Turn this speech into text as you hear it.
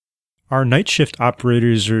Our night shift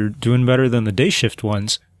operators are doing better than the day shift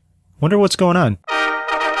ones. Wonder what's going on.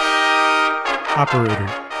 Operator.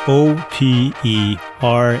 O-P-E-R-A-T-O-R.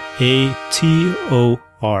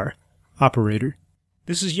 Operator.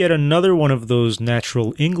 This is yet another one of those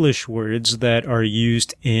natural English words that are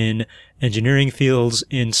used in engineering fields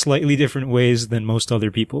in slightly different ways than most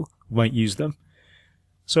other people might use them.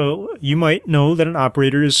 So you might know that an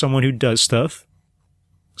operator is someone who does stuff,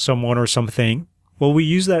 someone or something. Well, we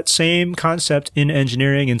use that same concept in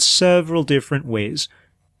engineering in several different ways.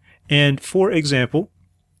 And for example,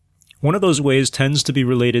 one of those ways tends to be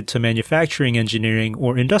related to manufacturing engineering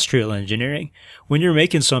or industrial engineering. When you're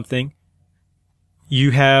making something,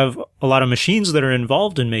 you have a lot of machines that are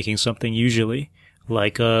involved in making something usually,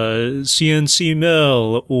 like a CNC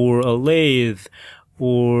mill or a lathe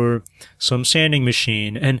or some sanding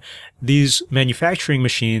machine. And these manufacturing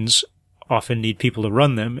machines often need people to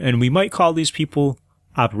run them, and we might call these people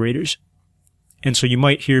operators. And so you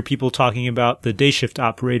might hear people talking about the day shift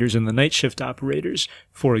operators and the night shift operators,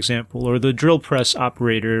 for example, or the drill press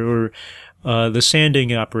operator or the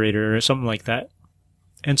sanding operator or something like that.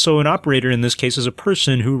 And so an operator in this case is a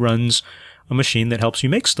person who runs a machine that helps you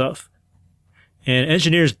make stuff. And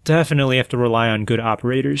engineers definitely have to rely on good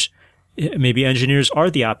operators. Maybe engineers are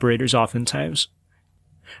the operators oftentimes.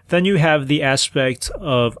 Then you have the aspect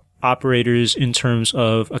of operators in terms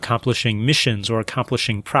of accomplishing missions or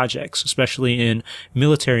accomplishing projects, especially in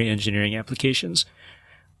military engineering applications.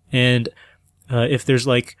 And if there's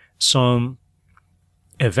like some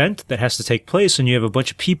event that has to take place and you have a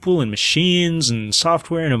bunch of people and machines and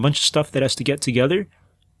software and a bunch of stuff that has to get together,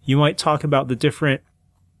 you might talk about the different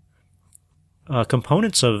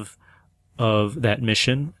components of that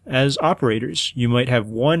mission as operators. You might have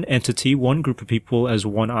one entity, one group of people as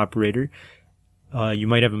one operator. You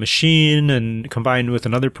might have a machine and combined with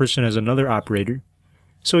another person as another operator.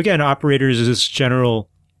 So again, operators is this general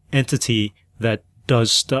entity that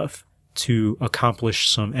does stuff to accomplish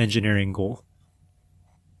some engineering goal.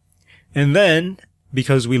 And then,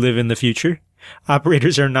 because we live in the future,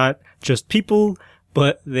 operators are not just people,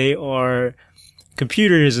 but they are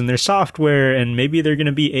computers and their software, and maybe they're going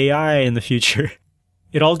to be AI in the future.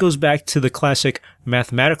 It all goes back to the classic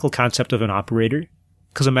mathematical concept of an operator.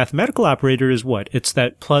 Because a mathematical operator is what? It's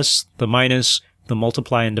that plus, the minus, the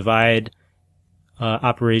multiply and divide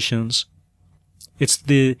operations. It's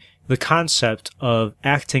the concept of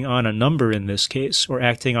acting on a number in this case, or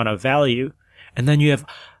acting on a value. And then you have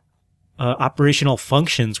operational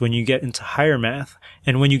functions when you get into higher math.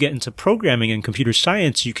 And when you get into programming and computer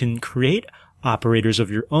science, you can create operators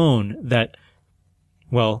of your own that,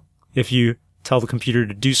 well, if you tell the computer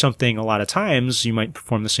to do something a lot of times, you might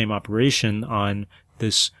perform the same operation on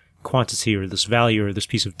this quantity or this value or this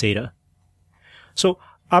piece of data. So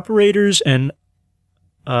operators and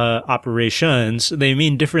operations, they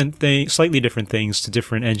mean different things, slightly different things to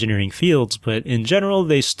different engineering fields, but in general,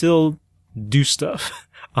 they still do stuff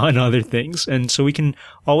on other things. And so we can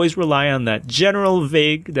always rely on that general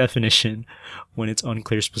vague definition when it's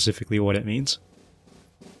unclear specifically what it means.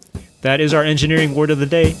 That is our engineering word of the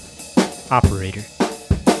day, operator.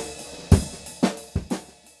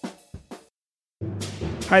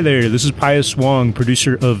 Hi there, this is Pius Wong,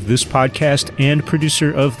 producer of this podcast and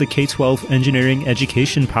producer of the K-12 Engineering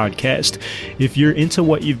Education Podcast. If you're into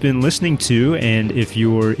what you've been listening to, and if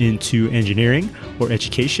you're into engineering or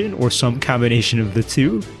education or some combination of the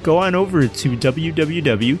two, go on over to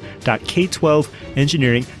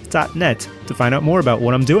www.k12engineering.net to find out more about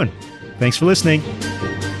what I'm doing. Thanks for listening.